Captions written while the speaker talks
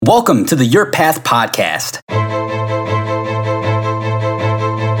Welcome to the Your Path Podcast.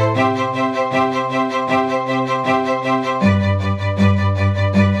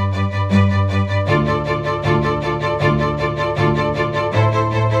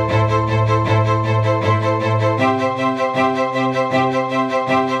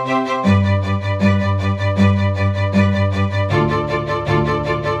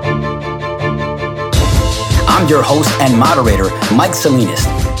 I'm your host and moderator, Mike Salinas,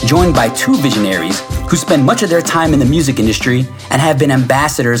 joined by two visionaries who spend much of their time in the music industry and have been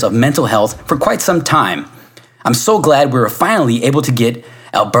ambassadors of mental health for quite some time. I'm so glad we were finally able to get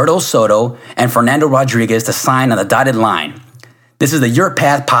Alberto Soto and Fernando Rodriguez to sign on the dotted line. This is the Your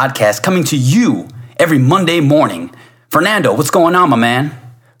Path Podcast coming to you every Monday morning. Fernando, what's going on, my man?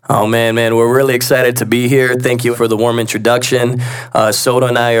 Oh, man, we're really excited to be here. Thank you for the warm introduction. Soto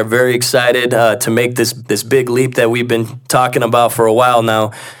and I are very excited to make this big leap that we've been talking about for a while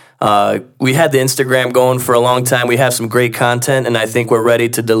now. We had the Instagram going for a long time. We have some great content, and I think we're ready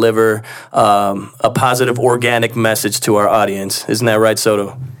to deliver a positive, organic message to our audience. Isn't that right,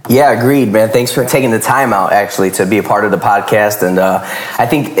 Soto? Yeah, agreed, man. Thanks for taking the time out, actually, to be a part of the podcast. And I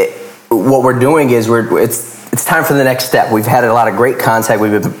think what we're doing is it's time for the next step. We've had a lot of great content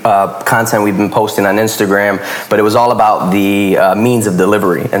we've been posting on Instagram, but it was all about the means of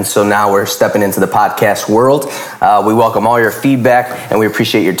delivery. And so now we're stepping into the podcast world. We welcome all your feedback, and we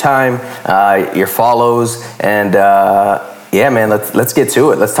appreciate your time, your follows, and yeah, man, let's get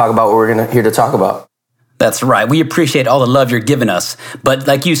to it. Let's talk about what we're here to talk about. That's right. We appreciate all the love you're giving us. But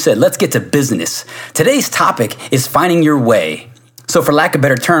like you said, let's get to business. Today's topic is finding your way. So for lack of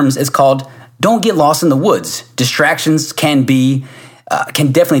better terms, it's called Don't Get Lost in the Woods. Distractions can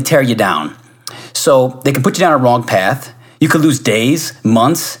definitely tear you down. So they can put you down a wrong path. You could lose days,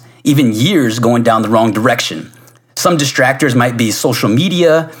 months, even years going down the wrong direction. Some distractors might be social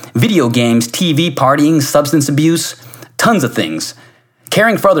media, video games, TV, partying, substance abuse, tons of things.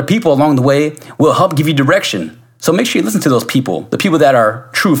 Caring for other people along the way will help give you direction. So make sure you listen to those people, the people that are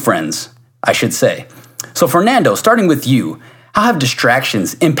true friends, I should say. So Fernando, starting with you, how have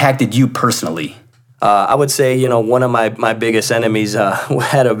distractions impacted you personally? I would say, one of my biggest enemies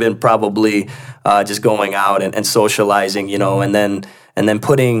had have been probably just going out and socializing, and then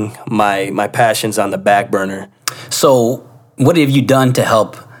putting my passions on the back burner. So what have you done to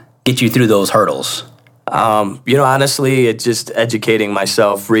help get you through those hurdles? Honestly, it's just educating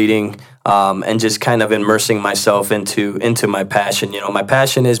myself, reading, and just kind of immersing myself into my passion. My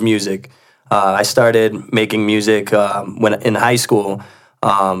passion is music. I started making music when in high school.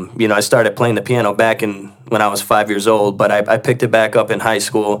 I started playing the piano back when I was 5 years old, but I picked it back up in high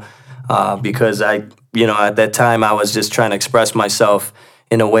school because at that time I was just trying to express myself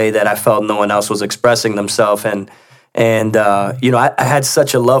in a way that I felt no one else was expressing themselves, and I had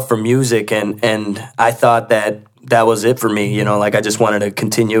such a love for music, and I thought that was it for me. I just wanted to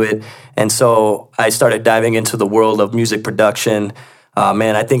continue it, and so I started diving into the world of music production.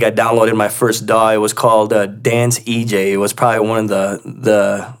 I think I downloaded my first DAW. It was called Dance EJ. It was probably one of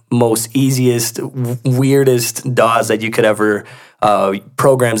the most easiest, weirdest DAWs that you could ever,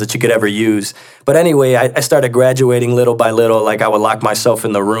 programs that you could ever use. But anyway, I started graduating little by little. I would lock myself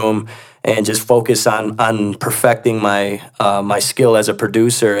in the room and just focus on perfecting my skill as a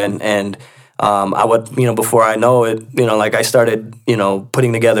producer. And I would, before I know it, I started,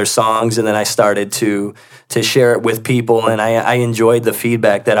 putting together songs, and then I started to share it with people, and I enjoyed the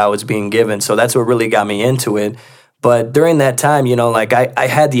feedback that I was being given. So that's what really got me into it. But during that time, I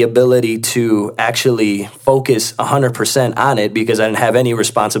had the ability to actually focus 100% on it because I didn't have any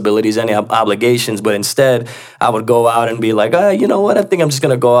responsibilities, any obligations. But instead, I would go out and be like, you know what? I think I'm just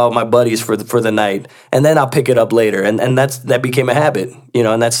going to go out with my buddies for the night, and then I'll pick it up later. And that became a habit,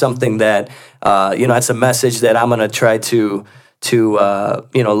 and that's something that, it's a message that I'm going to try to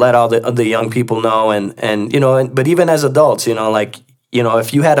let all the young people know. But even as adults,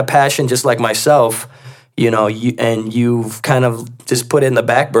 if you had a passion just like myself, you've kind of just put it in the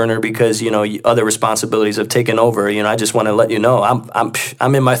back burner because, other responsibilities have taken over. I just want to let you know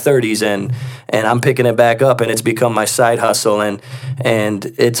I'm in my 30s and I'm picking it back up, and it's become my side hustle, and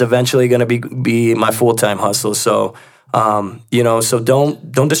it's eventually going to be my full-time hustle. So, so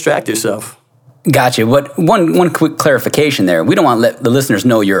don't distract yourself. Gotcha. But one quick clarification there. We don't want to let the listeners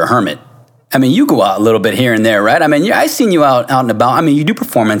know you're a hermit. I mean, you go out a little bit here and there, right? I mean, I've seen you out and about. I mean, you do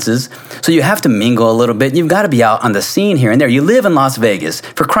performances, so you have to mingle a little bit. You've got to be out on the scene here and there. You live in Las Vegas,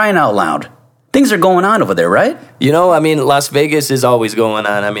 for crying out loud. Things are going on over there, right? Las Vegas is always going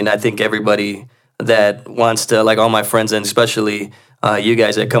on. I think everybody that wants to, all my friends, and especially you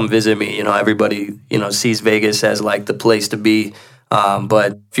guys that come visit me, everybody, sees Vegas as the place to be.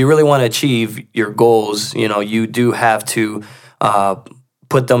 But if you really want to achieve your goals, you do have to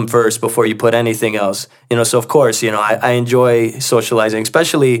put them first before you put anything else. So of course, I enjoy socializing,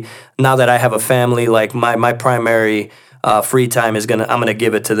 especially now that I have a family. Like my primary free time I'm gonna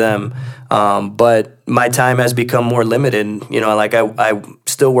give it to them. But my time has become more limited. Like I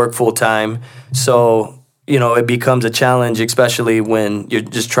still work full time, so it becomes a challenge, especially when you're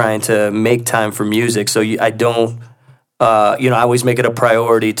just trying to make time for music. So I don't. I always make it a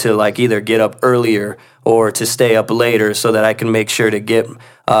priority to like either get up earlier or to stay up later so that I can make sure to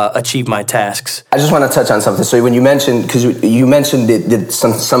achieve my tasks. I just want to touch on something. So when you mentioned, because you mentioned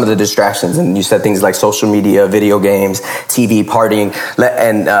some of the distractions, and you said things like social media, video games, TV, partying,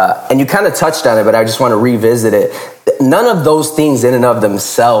 and you kind of touched on it, but I just want to revisit it. None of those things in and of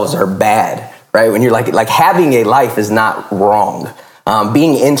themselves are bad, right? When you're like having a life is not wrong.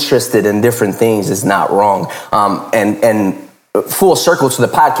 Being interested in different things is not wrong. And full circle to the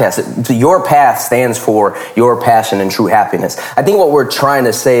podcast, your path stands for your passion and true happiness. I think what we're trying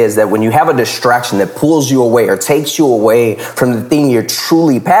to say is that when you have a distraction that pulls you away or takes you away from the thing you're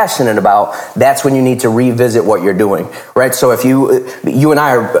truly passionate about, that's when you need to revisit what you're doing, right? So if you and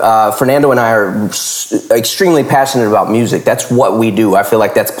I are, Fernando and I are extremely passionate about music. That's what we do. I feel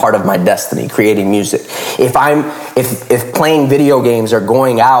like that's part of my destiny, creating music. If playing video games or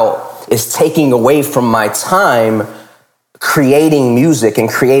going out is taking away from my time creating music and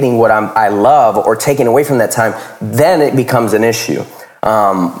creating what I love, or taking away from that time, then it becomes an issue.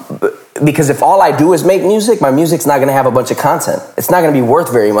 Because if all I do is make music, my music's not going to have a bunch of content. It's not going to be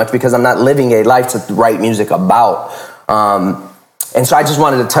worth very much because I'm not living a life to write music about. And so I just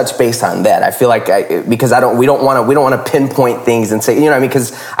wanted to touch base on that. I feel like because we don't want to pinpoint things and say, what I mean?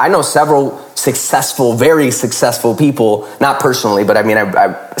 Because I know several very successful people, not personally, but I mean,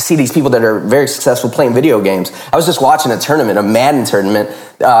 I see these people that are very successful playing video games. I was just watching a Madden tournament,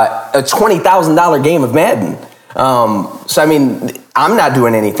 a $20,000 game of Madden. So I mean, I'm not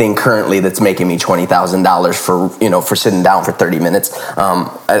doing anything currently that's making me $20,000 for sitting down for 30 minutes.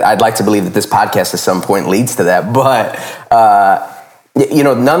 I'd like to believe that this podcast at some point leads to that, but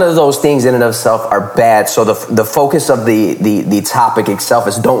none of those things in and of itself are bad. So the focus of the topic itself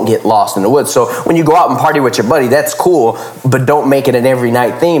is don't get lost in the woods. So when you go out and party with your buddy, that's cool, but don't make it an every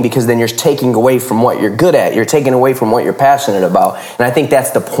night thing, because then you're taking away from what you're good at. You're taking away from what you're passionate about. And I think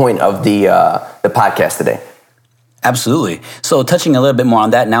that's the point of the podcast today. Absolutely. So touching a little bit more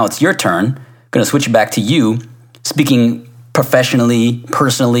on that, now it's your turn. Going to switch it back to you. Speaking professionally,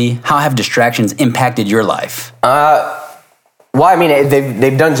 personally, how have distractions impacted your life? Well, I mean,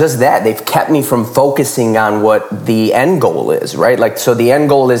 they've done just that. They've kept me from focusing on what the end goal is, right? Like, so the end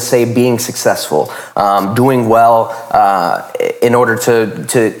goal is, say, being successful, doing well in order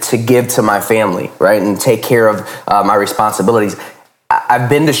to give to my family, right? And take care of my responsibilities. I've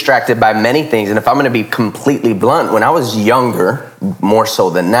been distracted by many things. And if I'm going to be completely blunt, when I was younger, more so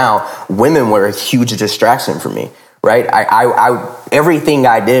than now, women were a huge distraction for me. Right? I everything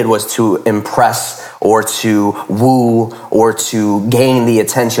I did was to impress or to woo or to gain the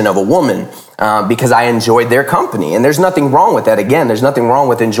attention of a woman because I enjoyed their company. And there's nothing wrong with that. Again, there's nothing wrong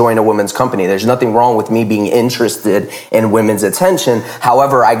with enjoying a woman's company. There's nothing wrong with me being interested in women's attention.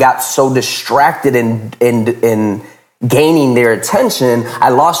 However, I got so distracted in gaining their attention, I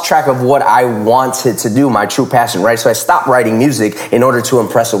lost track of what I wanted to do, my true passion, right? So I stopped writing music in order to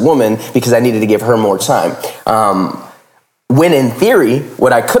impress a woman because I needed to give her more time. When in theory,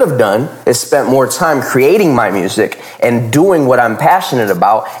 what I could have done is spent more time creating my music and doing what I'm passionate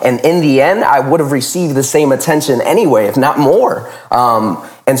about. And in the end, I would have received the same attention anyway, if not more.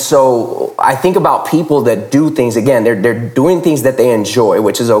 And so I think about people that do things, again, they're doing things that they enjoy,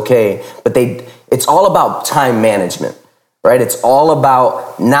 which is okay, but it's all about time management, right? It's all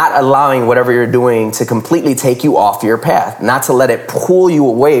about not allowing whatever you're doing to completely take you off your path, not to let it pull you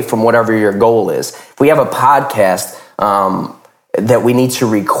away from whatever your goal is. If we have a podcast that we need to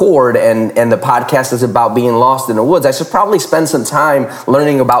record and the podcast is about being lost in the woods, I should probably spend some time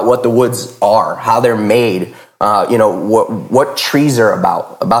learning about what the woods are, how they're made, what trees are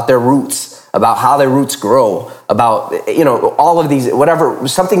about their roots, about how their roots grow, about, all of these, whatever,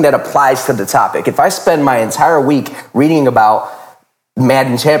 something that applies to the topic. If I spend my entire week reading about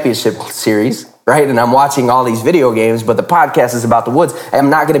Madden Championship Series, right, and I'm watching all these video games, but the podcast is about the woods, I'm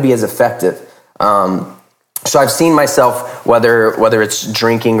not going to be as effective. So I've seen myself, whether it's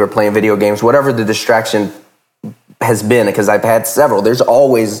drinking or playing video games, whatever the distraction has been, because I've had several, there's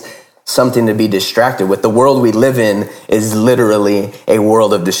always something to be distracted with. The world we live in is literally a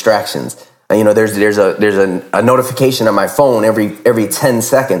world of distractions. there's a notification on my phone every 10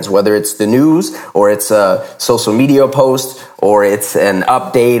 seconds, whether it's the news or it's a social media post or it's an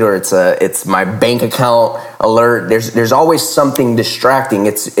update or it's my bank account alert. There's always something distracting.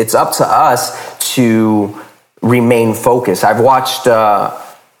 It's up to us to remain focused. I've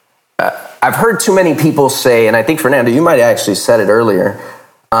heard too many people say, and I think Fernando, you might have actually said it earlier,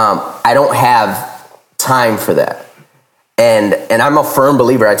 I don't have time for that. And I'm a firm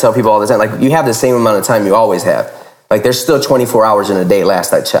believer. I tell people all the time, like, you have the same amount of time you always have. Like, there's still 24 hours in a day,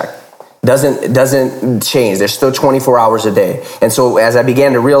 last I checked. Doesn't change. There's still 24 hours a day. And so as I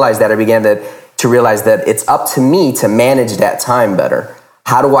began to realize that, I began to realize that it's up to me to manage that time better.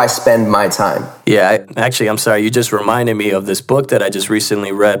 How do I spend my time? Yeah, I'm sorry. You just reminded me of this book that I just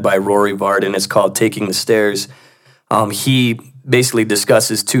recently read by Rory Varden. It's called Taking the Stairs. He basically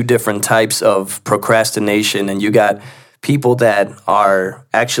discusses two different types of procrastination, and you got people that are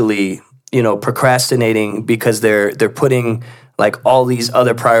actually, procrastinating because they're putting like all these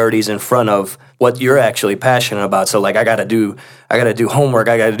other priorities in front of what you're actually passionate about. So like, I gotta do homework,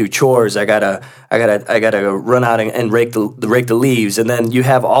 I gotta do chores, I gotta run out and rake the leaves, and then you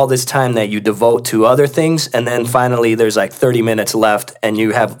have all this time that you devote to other things, and then finally there's like 30 minutes left, and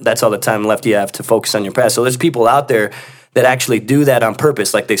that's all the time left you have to focus on your past. So there's people out there that actually do that on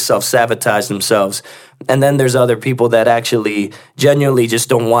purpose, like they self-sabotage themselves. And then there's other people that actually genuinely just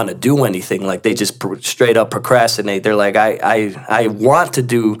don't want to do anything. Like they just straight up procrastinate. They're like, I want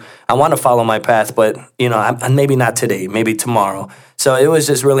to follow my path, but maybe not today, maybe tomorrow. So it was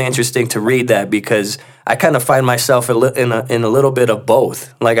just really interesting to read that, because I kind of find myself in a little bit of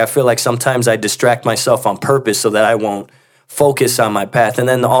both. Like I feel like sometimes I distract myself on purpose so that I won't focus on my path. And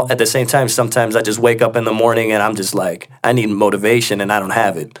then at the same time, sometimes I just wake up in the morning and I'm just like, I need motivation and I don't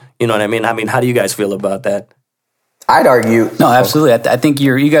have it. You know what I mean? I mean, how do you guys feel about that? I'd argue. No, absolutely. I think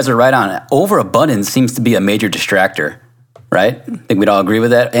you guys are right on. Overabundance seems to be a major distractor, right? I think we'd all agree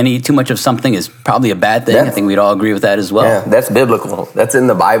with that. Too much of something is probably a bad thing. I think we'd all agree with that as well. Yeah, that's biblical. That's in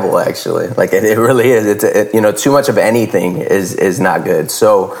the Bible, actually. Like it really is. Too much of anything is not good.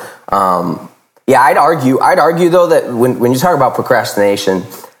 So, yeah, I'd argue though that when you talk about procrastination,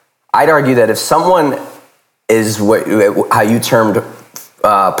 I'd argue that if someone is how you termed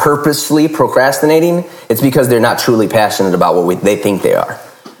purposely procrastinating, it's because they're not truly passionate about what they think they are.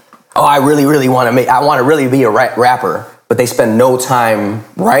 Oh, I really, really want to really be a rapper, but they spend no time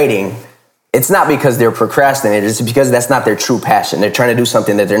writing. It's not because they're procrastinating. It's because that's not their true passion. They're trying to do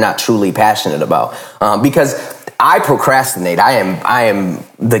something that they're not truly passionate about. Because I procrastinate. I am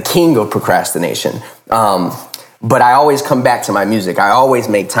the king of procrastination. But I always come back to my music. I always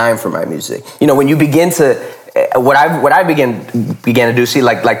make time for my music. When you begin to, what I began to do, see,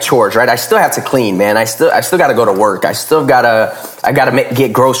 like chores, right? I still have to clean, man. I still got to go to work. I gotta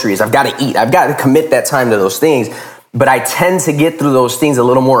get groceries. I've got to eat. I've got to commit that time to those things. But I tend to get through those things a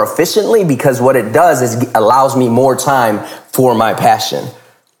little more efficiently, because what it does is it allows me more time for my passion.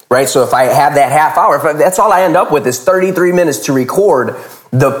 Right, so if I have that half hour, that's all I end up with is 33 minutes to record.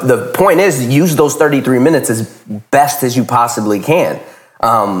 The point is, use those 33 minutes as best as you possibly can.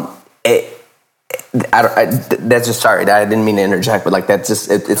 That's just, sorry, I didn't mean to interject, but like that's just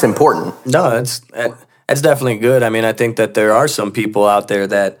it's important. No, it's definitely good. I mean, I think that there are some people out there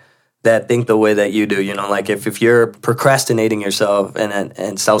that think the way that you do. Like if you're procrastinating yourself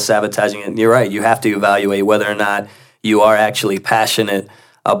and self-sabotaging it, you're right. You have to evaluate whether or not you are actually passionate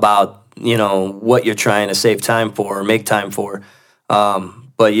about what you're trying to save time for or make time for.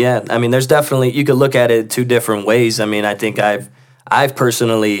 But yeah, I mean, there's definitely, you could look at it two different ways. I mean, I think I've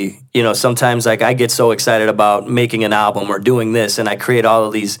personally, sometimes like I get so excited about making an album or doing this, and I create all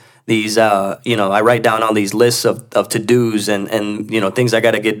of these I write down all these lists of to-dos and things I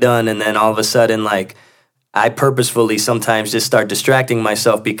got to get done, and then all of a sudden, like, I purposefully sometimes just start distracting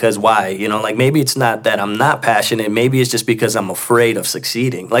myself because why? Like maybe it's not that I'm not passionate. Maybe it's just because I'm afraid of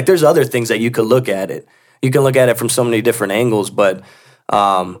succeeding. Like there's other things that you could look at it. You can look at it from so many different angles, but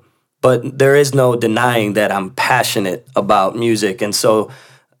there is no denying that I'm passionate about music. And so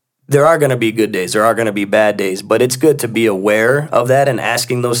there are going to be good days. There are going to be bad days, but it's good to be aware of that and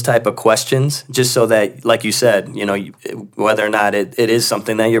asking those type of questions just so that, like you said, whether or not it is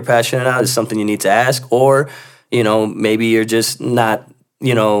something that you're passionate about is something you need to ask, or, maybe you're just not,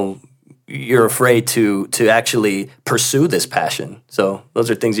 you're afraid to actually pursue this passion. So those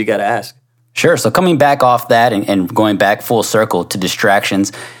are things you got to ask. Sure. So coming back off that and going back full circle to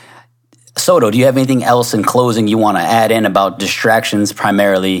distractions, Soto, do you have anything else in closing you want to add in about distractions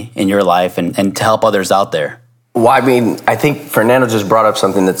primarily in your life and to help others out there? Well, I mean, I think Fernando just brought up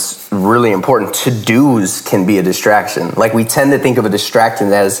something that's really important. To-dos can be a distraction. Like, we tend to think of a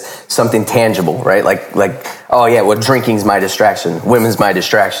distraction as something tangible, right? Like, oh yeah, well, drinking's my distraction, women's my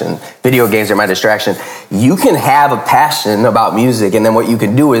distraction, video games are my distraction. You can have a passion about music, and then what you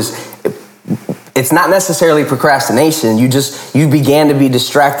can do is, it's not necessarily procrastination. You began to be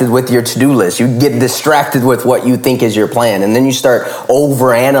distracted with your to-do list. You get distracted with what you think is your plan. And then you start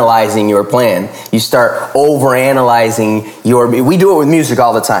overanalyzing your plan. You start overanalyzing we do it with music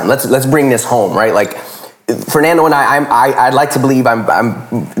all the time. Let's bring this home, right? Like, Fernando and I'd like to believe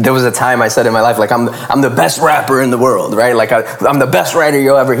there was a time I said in my life, like, I'm the best rapper in the world, right? Like, I'm the best writer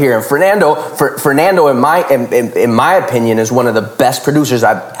you'll ever hear. And Fernando, in my opinion, is one of the best producers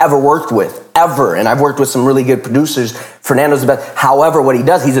I've ever worked with, ever. And I've worked with some really good producers. Fernando's the best. However, what he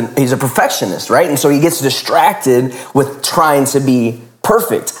does, he's a perfectionist, right? And so he gets distracted with trying to be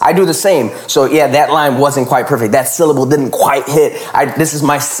perfect. I do the same. So yeah, that line wasn't quite perfect. That syllable didn't quite hit. This is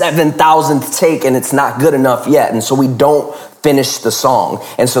my 7,000th take and it's not good enough yet. And so we don't finish the song.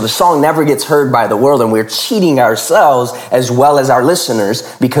 And so the song never gets heard by the world, and we're cheating ourselves as well as our listeners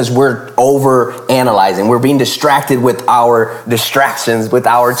because we're over analyzing. We're being distracted with our distractions, with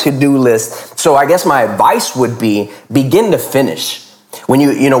our to-do list. So I guess my advice would be begin to finish. When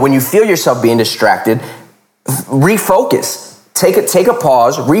you feel yourself being distracted, refocus. Take a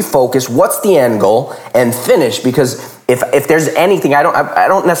pause, refocus. What's the end goal? And finish. Because if there's anything, I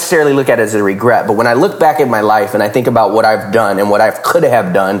don't necessarily look at it as a regret. But when I look back at my life and I think about what I've done and what I could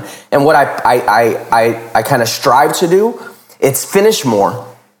have done and what I kind of strive to do, it's finish more.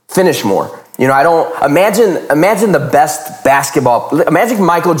 Finish more. I don't imagine the best basketball. Imagine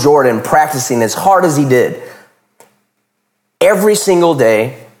Michael Jordan practicing as hard as he did every single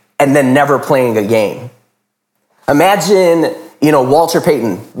day and then never playing a game. Imagine, Walter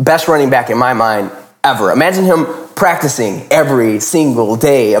Payton, best running back in my mind ever. Imagine him practicing every single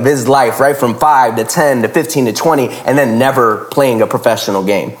day of his life, right? From 5 to 10 to 15 to 20, and then never playing a professional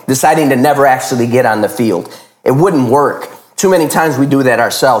game, deciding to never actually get on the field. It wouldn't work. Too many times we do that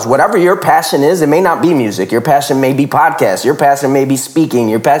ourselves. Whatever your passion is, it may not be music. Your passion may be podcasts. Your passion may be speaking.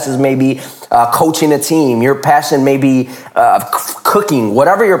 Your passion may be coaching a team. Your passion may be cooking.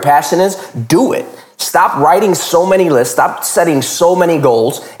 Whatever your passion is, do it. Stop writing so many lists, stop setting so many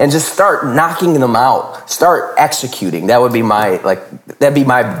goals, and just start knocking them out. Start executing. That'd be my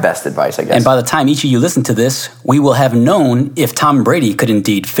best advice, I guess. And by the time each of you listen to this, we will have known if Tom Brady could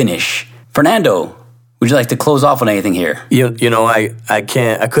indeed finish. Fernando, would you like to close off on anything here?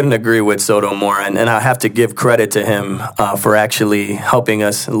 I couldn't agree with Soto more, and I have to give credit to him for actually helping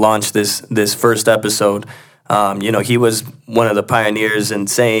us launch this first episode. He was one of the pioneers in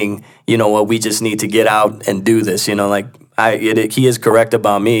saying, we just need to get out and do this. He is correct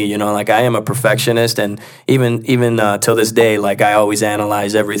about me. I am a perfectionist, and even till this day, I always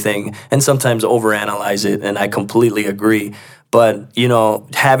analyze everything and sometimes overanalyze it, and I completely agree. But,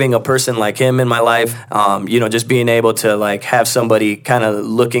 having a person like him in my life, just being able to have somebody kind of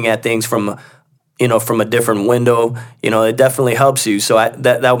looking at things from a different window, it definitely helps you. So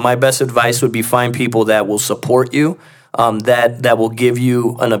that my best advice would be find people that will support you, that will give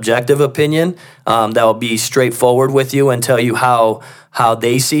you an objective opinion, that will be straightforward with you and tell you how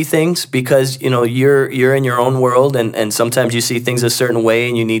they see things, because you're in your own world, and sometimes you see things a certain way,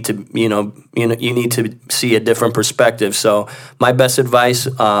 and you need to you need to see a different perspective. So my best advice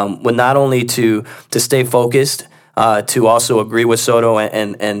would not only to stay focused, to also agree with Soto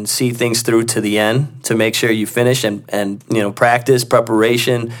and see things through to the end, to make sure you finish, and practice,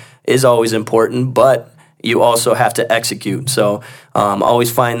 preparation is always important, but you also have to execute. So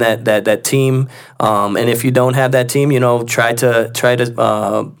always find that team, and if you don't have that team, try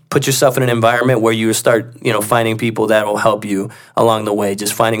to put yourself in an environment where you start finding people that will help you along the way.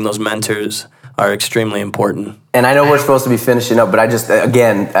 Just finding those mentors are extremely important. And I know we're supposed to be finishing up, but I just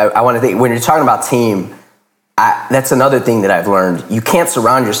I want to think, when you're talking about team, that's another thing that I've learned. You can't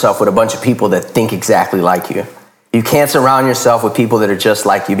surround yourself with a bunch of people that think exactly like you. You can't surround yourself with people that are just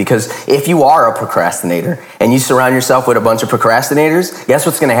like you, because if you are a procrastinator and you surround yourself with a bunch of procrastinators, guess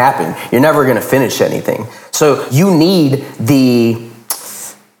what's going to happen? You're never going to finish anything. So you need the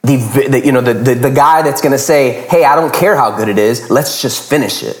guy that's going to say, hey, I don't care how good it is. Let's just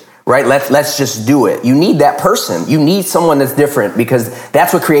finish it. Right? Let's just do it. You need that person. You need someone that's different, because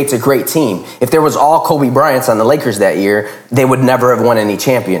that's what creates a great team. If there was all Kobe Bryants on the Lakers that year, they would never have won any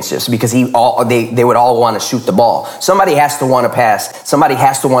championships, because they would all want to shoot the ball. Somebody has to want to pass. Somebody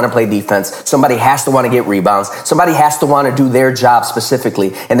has to want to play defense. Somebody has to want to get rebounds. Somebody has to want to do their job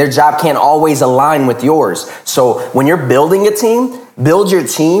specifically, and their job can't always align with yours. So when you're building a team, build your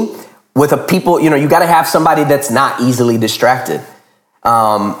team with a people, you got to have somebody that's not easily distracted.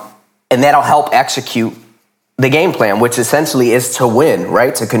 And that'll help execute the game plan, which essentially is to win,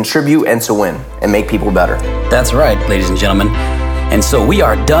 right? To contribute and to win and make people better. That's right, ladies and gentlemen. And so we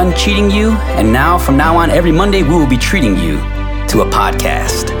are done cheating you. And now, from now on, every Monday, we will be treating you to a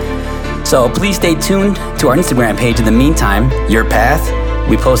podcast. So please stay tuned to our Instagram page in the meantime, Your Path.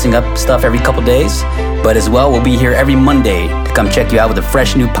 We're posting up stuff every couple days, but as well, we'll be here every Monday to come check you out with a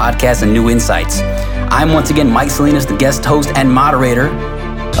fresh new podcast and new insights. I'm once again Mike Salinas, the guest host and moderator,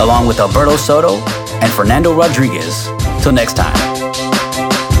 along with Alberto Soto and Fernando Rodriguez. Till next time.